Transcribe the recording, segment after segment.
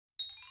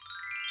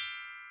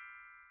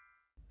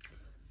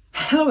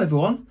Hello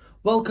everyone,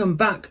 welcome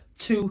back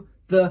to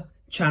the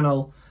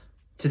channel.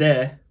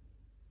 Today,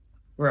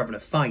 we're having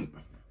a fight.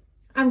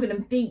 I'm gonna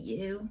beat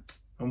you.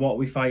 And what are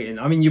we fighting?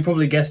 I mean, you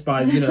probably guessed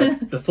by, you know,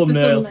 the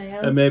thumbnail,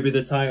 and maybe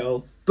the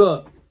title.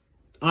 But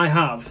I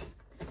have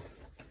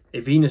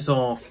a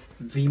Venusaur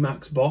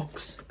Vmax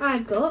box.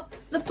 I've got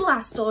the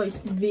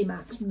Blastoise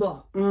Vmax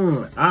box.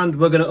 And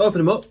we're going to open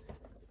them up.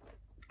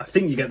 I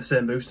think you get the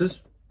same boosters.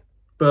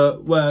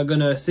 But we're going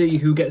to see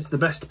who gets the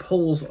best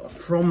pulls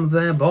from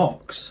their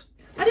box.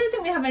 I don't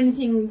think we have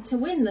anything to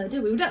win though,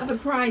 do we? We don't have a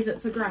prize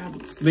up for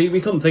grabs. We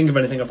couldn't think of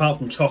anything apart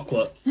from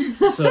chocolate.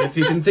 So if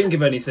you can think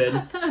of anything,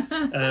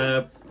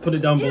 put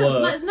it down below.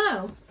 Let us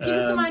know. Give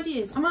us some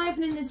ideas. Am I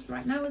opening this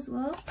right now as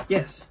well?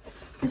 Yes.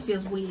 This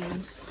feels weird.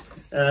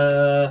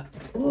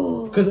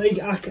 Because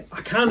I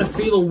kind of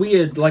feel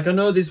weird. Like, I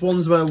know there's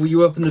ones where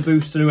you open the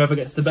booster and whoever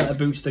gets the better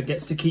booster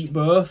gets to keep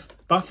both.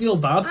 But I feel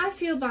bad. I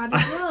feel bad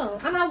as well.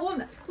 And I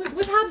want...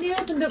 We've hardly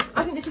opened up...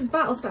 I think this is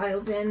Battle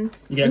Styles in.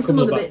 You get and some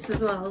other bits as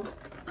well.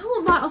 I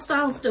want Battle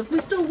Style stuff. We're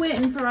still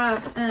waiting for our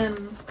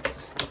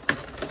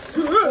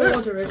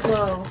order as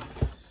well.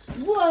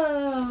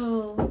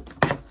 Whoa!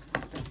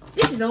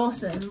 This is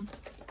awesome.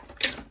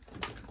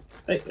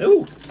 Hey,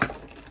 oh!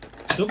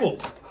 Double.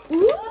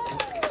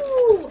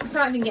 Ooh! I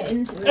can't even get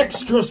into it.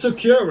 Extra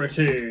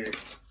security!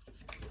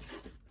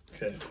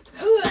 Okay.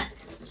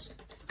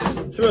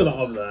 Throw that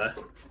over there.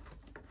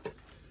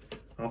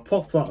 I'll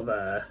pop that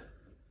there.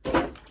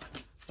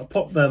 I'll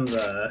pop them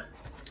there.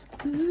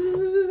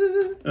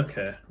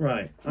 Okay,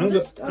 right. I'm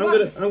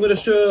gonna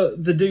show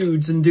the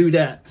dudes and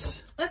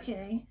dudettes.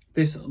 Okay.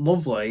 This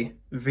lovely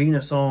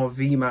Venusaur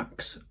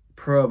Vmax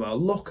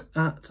promo. Look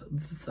at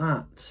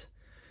that.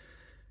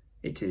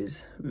 It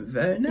is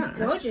very nice. It's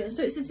gorgeous.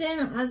 So it's the same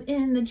as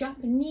in the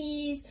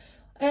Japanese.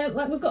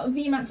 Like we've got a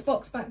Vmax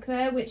box back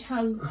there, which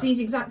has these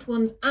exact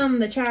ones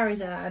and the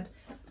Charizard.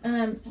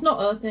 It's not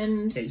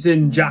opened. It's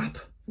in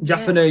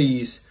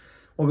Japanese.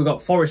 Well, we've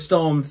got Forest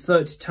Storm,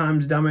 30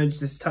 times damage.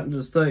 This attack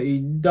does 30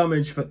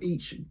 damage for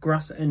each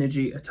grass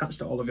energy attached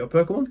to all of your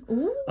Pokemon.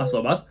 Ooh. That's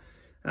not bad.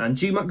 And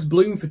Gmax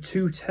Bloom for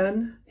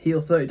 210.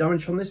 Heal 30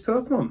 damage from this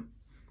Pokemon.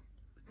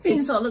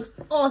 Venusaur looks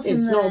awesome.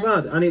 It's not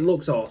bad, and it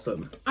looks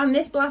awesome. And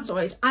this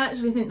Blastoise, I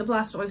actually think the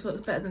Blastoise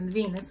looks better than the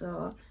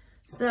Venusaur.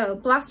 So,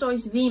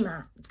 Blastoise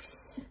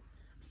Vmax.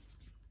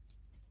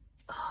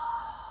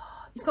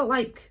 Oh, it's got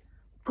like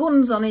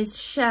guns on his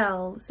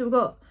shell. So we've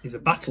got... He's a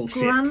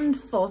battleship. Grand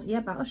Force, yeah,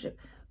 battleship.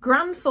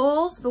 Grand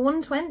Falls for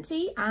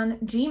 120 and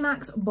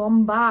Gmax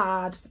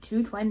Bombard for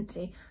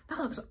 220. That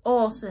looks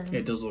awesome.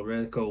 It does look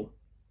really cool.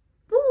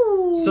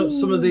 Ooh. So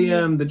some of the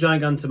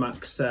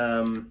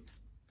Gigantamax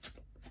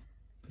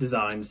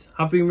designs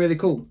have been really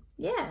cool.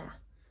 Yeah.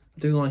 I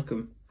do like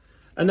them.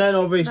 And then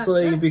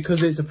obviously,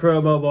 because it's a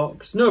promo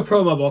box, no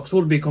promo box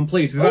would be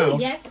complete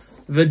without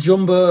the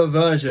jumbo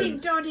version.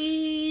 Big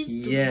Doddies.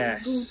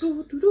 Yes.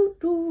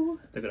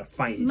 They're going to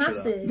fight each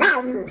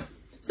other.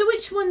 So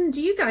which one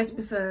do you guys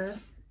prefer?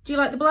 Do you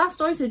like the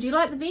Blastoise or do you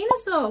like the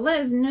Venusaur?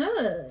 Let us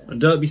know.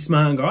 And don't be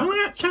smart and go, I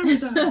like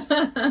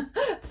Charizard.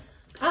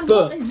 And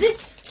what is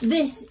this?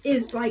 This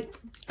is like,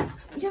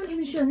 you haven't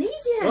even shown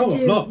these yet,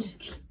 dude.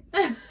 Not.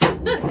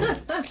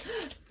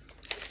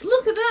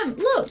 Look at them,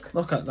 look.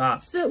 Look at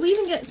that. So we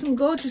even get some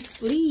gorgeous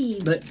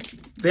sleeves.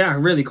 They are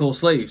really cool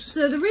sleeves.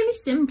 So they're really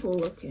simple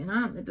looking,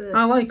 aren't they? But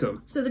I like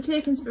them. so they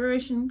take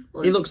inspiration.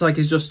 Well, He looks like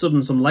he's just stood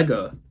on some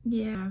Lego.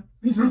 yeah.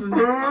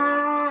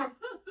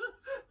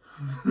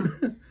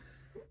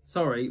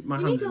 Sorry, my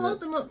You hands need to hold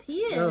them up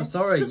here. Oh,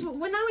 sorry. Because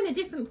we're now in a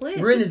different place.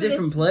 We're in a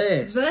different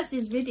place.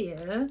 Versus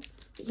video.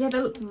 Yeah, they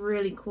look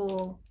really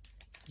cool.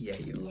 Yeah,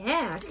 you are.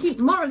 Yeah, keep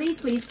more of these,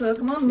 please,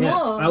 Pokemon. Yeah,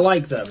 More. I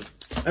like them.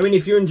 I mean,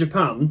 if you're in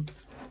Japan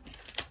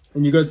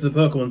and you go to the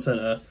Pokemon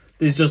Center,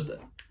 there's just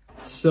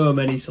so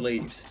many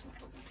sleeves.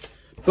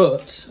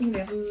 But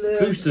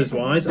boosters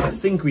wise, I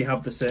think we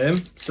have the same.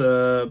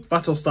 So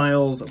Battle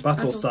Styles,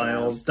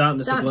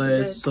 Darkness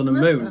Ablaze, Sun and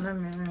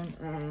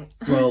Moon.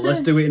 Well,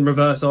 let's do it in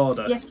reverse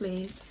order. Yes,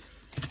 please.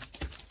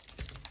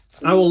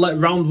 I will let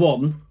round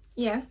one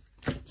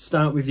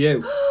start with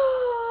you.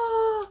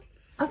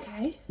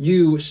 Okay.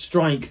 You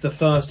strike the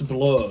first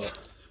blow.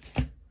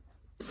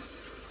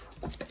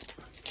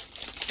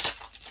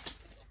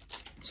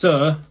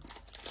 So,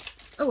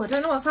 Oh, I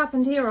don't know what's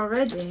happened here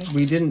already.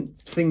 we didn't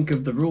think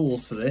of the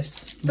rules for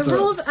this. The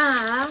rules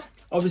are...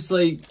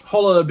 Obviously,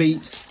 holo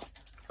beats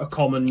a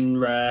common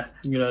rare,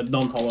 you know,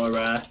 non-holo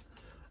rare.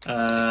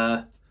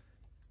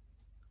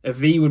 A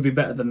V would be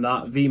better than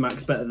that,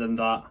 VMAX better than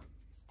that.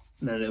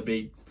 And then it'll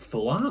be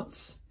full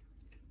arts.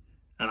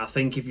 And I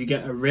think if you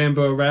get a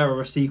rainbow rare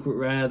or a secret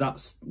rare,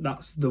 that's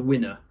the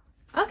winner.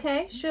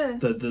 Okay, sure.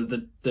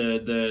 The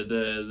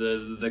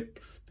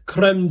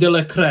creme de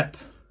la crepe.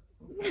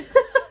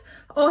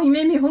 Oh, you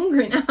made me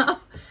hungry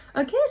now.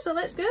 Okay, so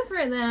let's go for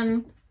it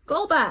then.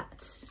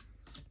 Golbat,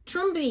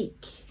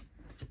 Trumbeak,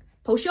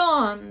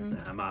 Potion,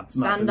 Nah, my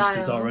Sandile. boost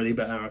is already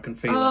better, I can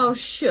feel Oh, it.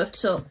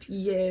 shut up,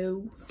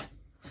 you.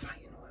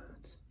 Fighting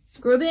words.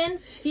 Grubbin,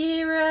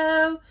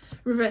 Fearow,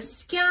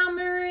 Reverse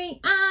Skarmory,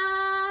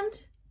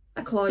 and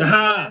A Cloyster.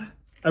 Aha!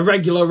 A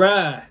regular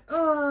rare.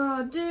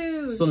 Oh,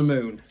 dude. Sun and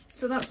Moon.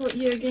 So that's what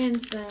you're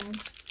against then.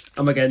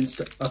 I'm against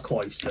a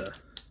Cloyster.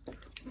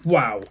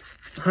 Wow.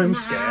 I'm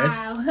scared.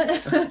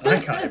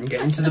 I can't even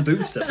get into the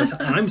booster,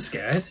 but I'm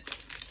scared.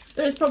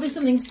 There is probably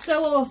something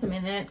so awesome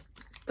in it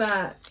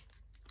that...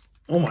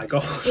 Oh my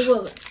gosh. It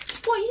will.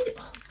 What you...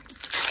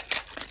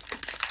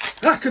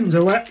 I can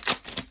do it.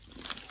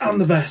 I'm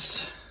the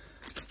best.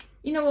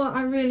 You know what?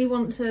 I really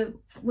want to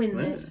win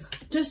this.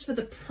 Just for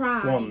the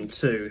pride. 1,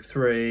 2,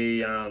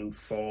 3, and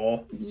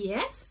 4.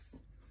 Yes.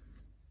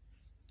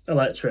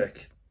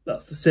 Electric.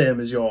 That's the same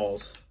as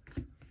yours.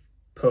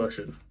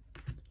 Potion.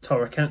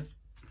 Torracat.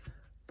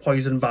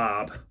 Poison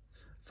Barb.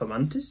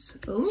 Fomantis.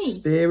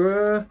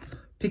 Spearer.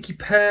 Picky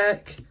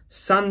Peck.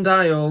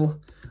 Sandile.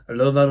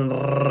 Alolan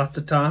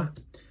Rattata.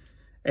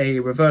 A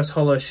reverse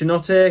holo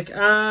Shinotic.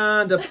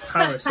 And a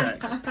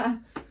Parasect.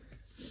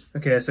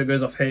 Okay, so it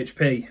goes off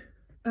HP.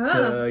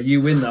 So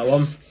you win that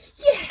one.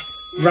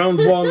 Yes! Round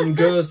 1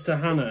 goes to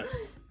Hannah.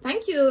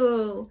 Thank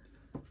you.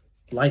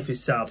 Life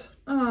is sad.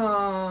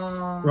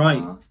 Aww.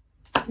 Right.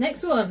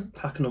 Next one.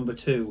 Pack number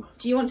 2.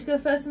 Do you want to go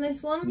first on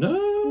this one? No.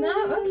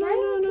 No?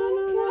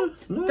 Okay.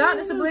 No.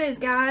 Darkness Ablaze,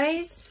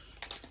 guys.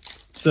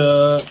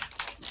 So,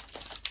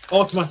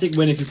 automatic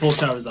win if you pull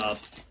Charizard.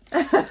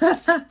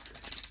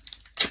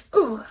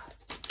 Ooh.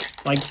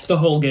 Like the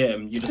whole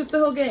game. You just the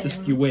whole game?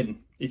 You win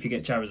if you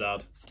get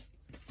Charizard.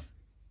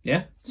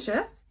 Yeah?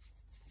 Sure.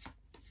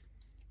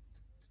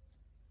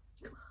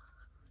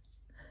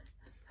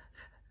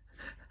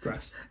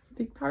 Grass.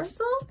 Big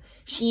Parasol.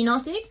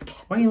 Shinotic.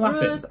 Why are you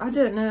laughing? I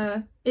don't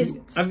know.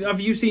 Have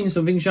you seen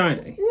something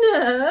shiny?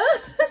 No.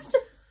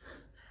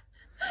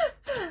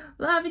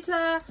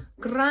 Larvitar.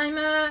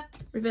 Grimer.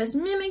 Reverse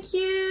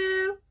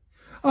Mimikyu.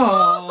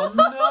 Oh,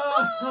 no!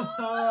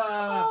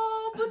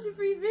 Oh,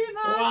 Butterfree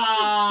Vmax.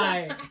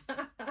 Why?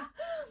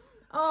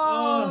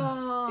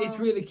 Oh. It's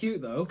really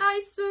cute though.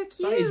 It's so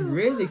cute. That is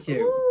really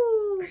cute.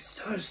 Ooh. It's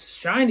so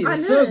shiny.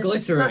 It's so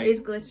glittery. That is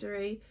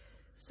glittery.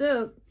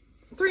 So,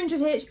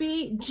 300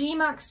 HP,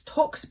 Gmax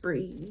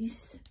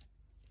Toxbreeze.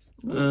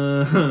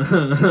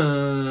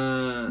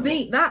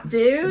 Beat that,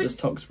 dude. What does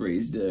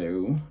Toxbreeze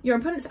do? Your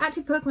opponent's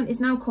active Pokemon is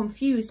now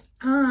confused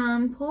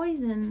and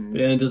poisoned.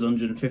 Yeah, it does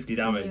 150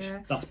 damage. Yeah.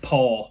 That's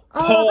poor.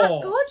 Oh,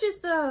 that's gorgeous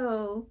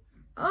though.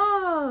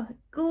 Oh,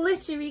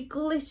 glittery,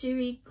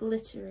 glittery,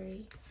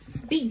 glittery.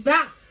 Beat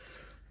that.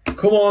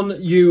 Come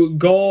on, you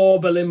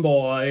Goblin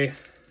boy.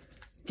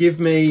 Give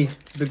me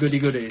the goody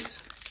goodies.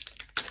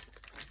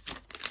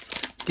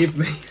 Give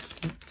me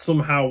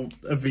somehow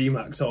a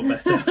VMAX or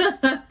better.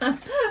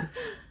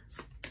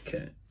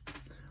 Okay.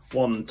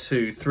 1,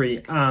 2,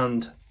 3,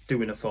 and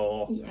doing a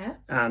 4. Yeah.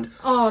 And...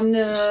 Oh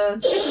no.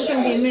 This is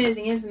going to be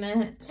amazing, isn't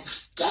it?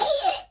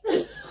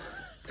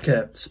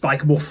 Okay,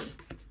 Spike Buff.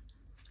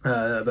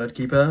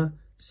 Birdkeeper.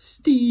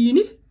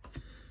 Steenie.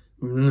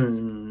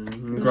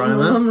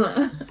 Grimer.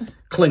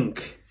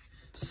 Clink.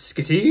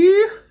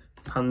 Skitty.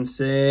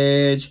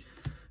 Pansage.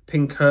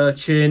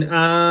 Pincurchin.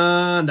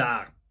 And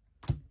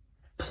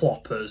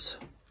Ploppers.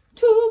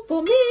 2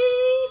 for me.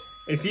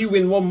 If you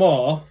win one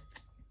more,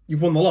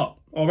 you've won the lot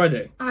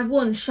already. I've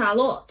won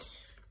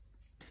Charlotte.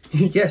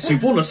 Yes,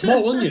 you've won a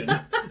small onion.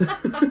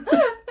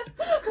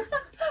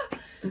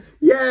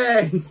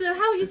 Yay! So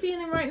how are you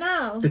feeling right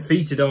now?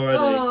 Defeated already.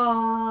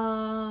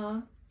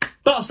 Oh.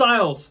 Battle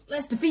Styles!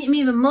 Let's defeat him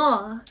even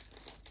more.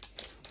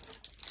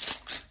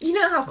 You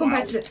know how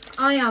competitive.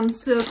 Wow. I am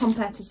so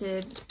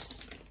competitive.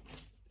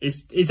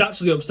 It's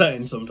actually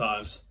upsetting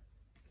sometimes.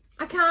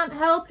 I can't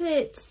help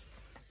it.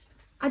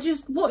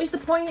 What is the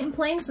point in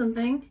playing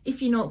something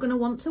if you're not going to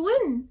want to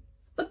win?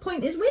 The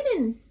point is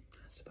winning.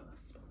 I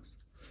suppose.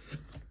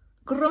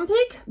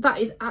 Grumpig, that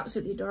is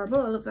absolutely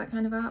adorable. I love that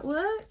kind of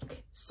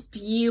artwork.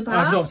 Spewpa.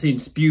 I've not seen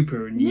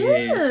Spewpa in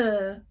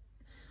years.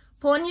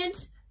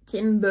 Ponyard,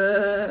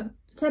 Timber,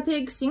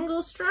 Tepig,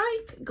 Single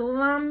Strike,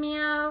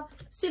 Glameow,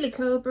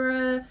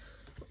 Silicobra,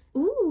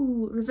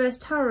 Reverse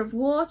Tower of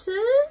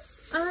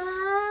Waters,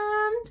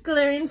 and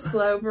Galarian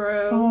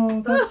Slowbro.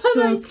 Oh, that's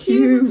so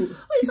cute.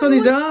 He's on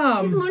his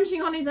arm. He's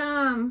munching on his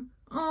arm.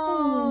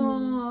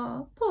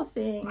 Oh, poor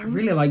thing. I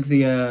really like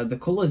the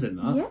colours in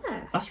that.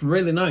 Yeah. That's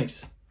really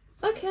nice.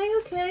 Okay.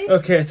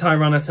 Okay,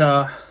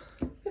 Tyranitar.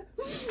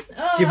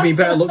 Give me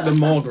better luck than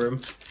Morgrem.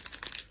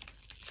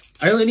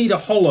 I only need a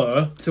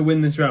holo to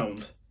win this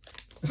round.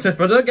 So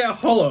if I don't get a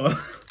holo...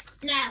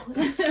 No.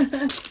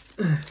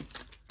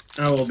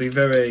 I will be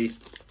very,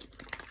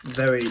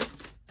 very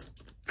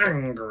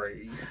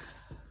angry.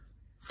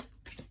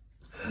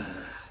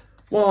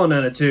 1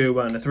 and a 2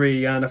 and a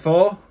 3 and a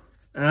 4.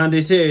 And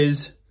it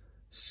is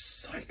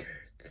Psychic.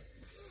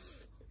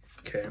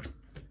 Okay.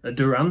 A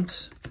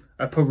Durant,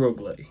 a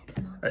Perugly,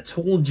 a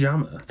Tall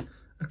Jammer,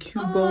 a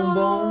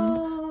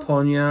Cubone,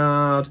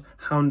 Ponyard,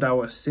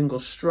 Houndour Single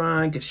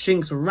Strike, a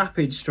Shinx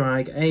Rapid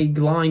Strike, a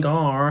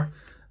Gligar,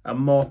 a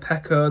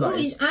Morpeko. Oh,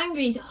 he's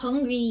angry, he's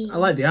hungry. I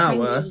like the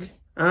artwork. Hungry.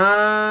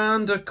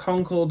 And a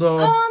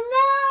Conkeldurr.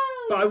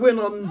 Oh no! But I win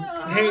on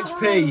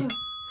HP.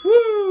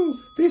 Woo!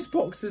 This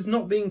box is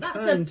not being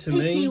kind to me.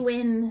 That's a pity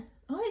win.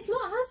 Oh, it's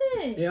not, has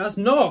it? It has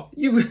not.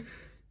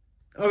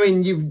 I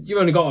mean, you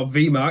only got a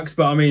VMAX,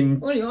 but I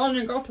mean... Well, you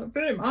only got a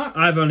VMAX.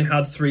 I've only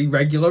had 3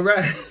 regular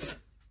rares.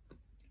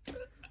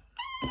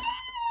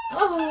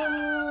 Oh.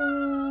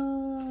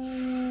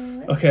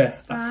 Okay,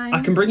 I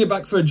can bring it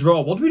back for a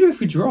draw. What do we do if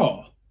we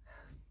draw?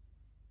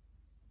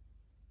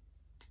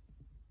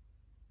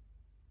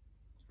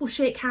 We'll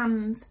shake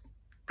hands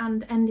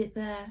and end it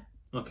there.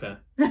 Okay.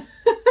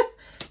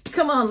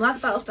 Come on,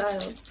 last battle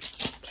styles.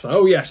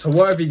 So, so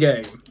whatever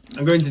game,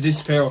 I'm going to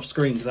disappear off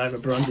screen because I have a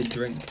branded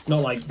drink. Not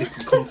like they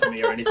can come for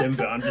me or anything,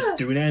 but I'm just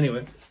doing it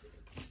anyway.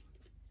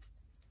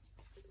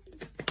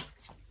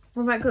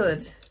 Was that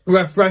good?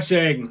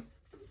 Refreshing.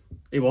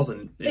 It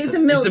wasn't. It's a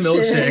milkshake. It's a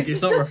milkshake.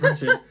 It's not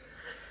refreshing.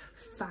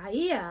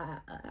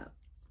 Fire.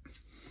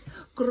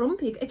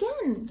 Grumpig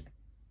again.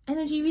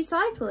 Energy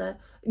recycler.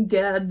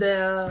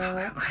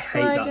 Gada. I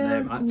hate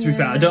that name. To be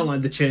fair, I don't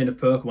like the chain of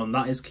Pokemon.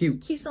 That is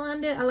cute. Cute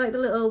Salander. I like the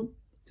little.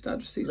 Did I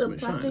just see something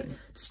shiny?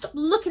 Stop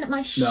looking at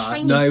my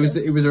shiny No, it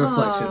stuff. was a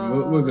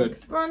reflection. We're good.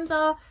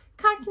 Bronzor,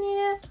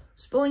 Cagnear,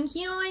 Spoink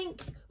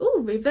Yoink.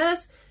 Ooh,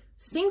 reverse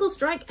single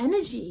strike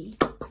energy.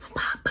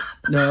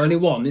 No, only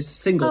one. It's a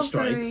single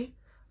strike. Sorry.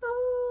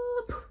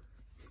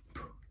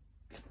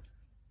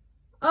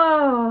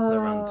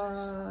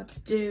 Oh,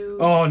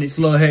 dude. Oh, and it's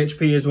low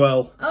HP as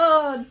well.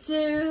 Oh,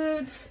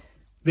 dude.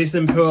 This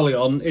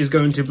Empoleon is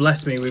going to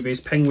bless me with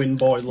his penguin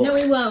boy look. No,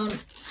 he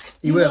won't.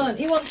 He will. Won't.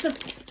 He wants to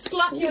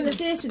slap you in the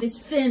face with his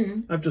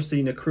fin. I've just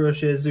seen a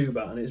crochet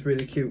Zubat and it's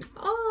really cute.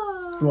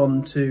 Oh.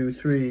 1, 2,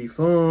 3,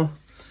 4.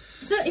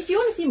 So if you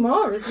want to see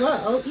more as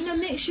well,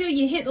 make sure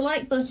you hit the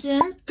like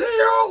button.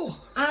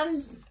 Deal!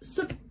 And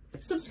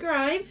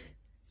subscribe.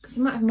 Because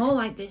we might have more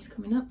like this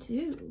coming up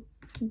too.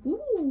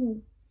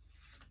 Ooh.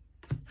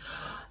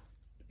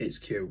 It's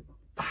cute.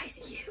 That is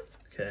cute.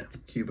 Okay,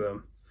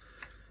 Cubone.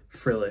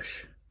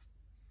 Frillish.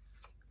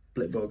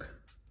 Blitbug.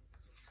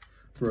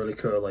 Roly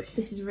Curly.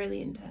 This is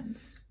really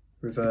intense.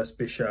 Reverse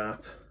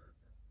Bisharp.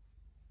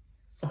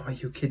 Oh, are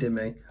you kidding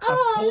me?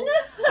 Oh,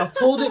 I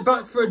pulled it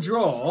back for a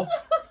draw.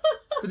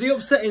 But the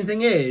upsetting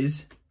thing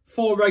is,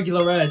 4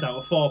 regular rares out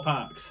of 4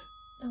 packs.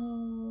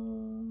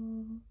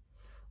 Oh.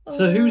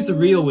 So who's the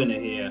real winner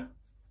here?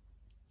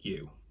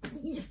 You.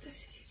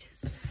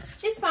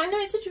 It's fine. No,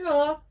 it's a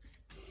draw.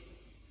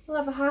 We'll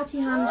have a hearty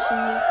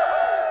handshake.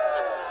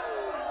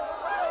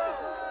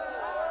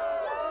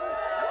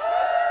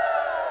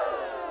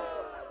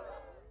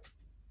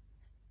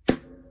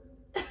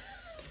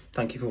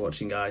 Thank you for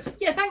watching, guys.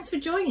 Yeah, thanks for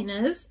joining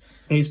us.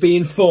 It's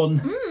been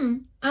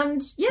fun.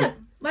 And yeah,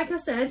 like I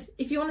said,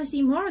 if you want to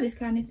see more of this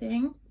kind of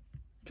thing,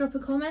 drop a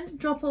comment,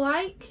 drop a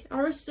like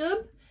or a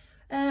sub.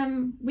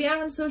 We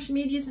are on social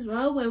medias as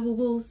well, where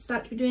we'll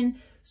start to be doing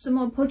some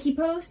more Poke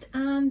Post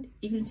and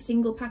even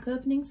single pack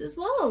openings as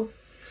well.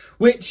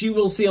 Which you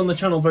will see on the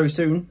channel very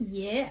soon.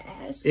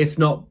 Yes. If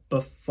not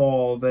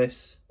before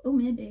this. Oh,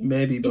 maybe.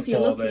 Maybe If you're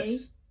before lucky.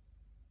 this.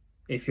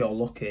 If you're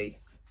lucky.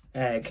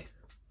 Egg.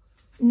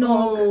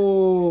 Nog.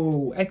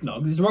 Oh,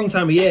 eggnog. It's the wrong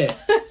time of year.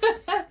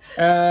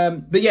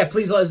 But yeah,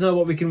 please let us know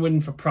what we can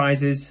win for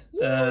prizes.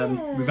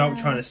 Without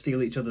trying to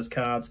steal each other's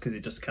cards, because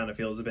it just kind of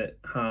feels a bit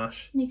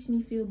harsh. Makes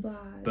me feel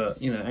bad.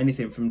 But,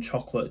 anything from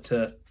chocolate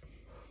to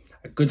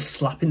a good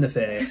slap in the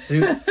face.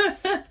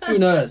 Who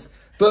knows?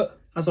 But,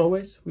 as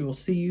always, we will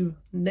see you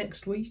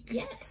next week.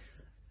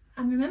 Yes.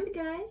 And remember,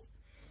 guys,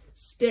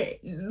 stay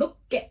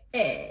lucky.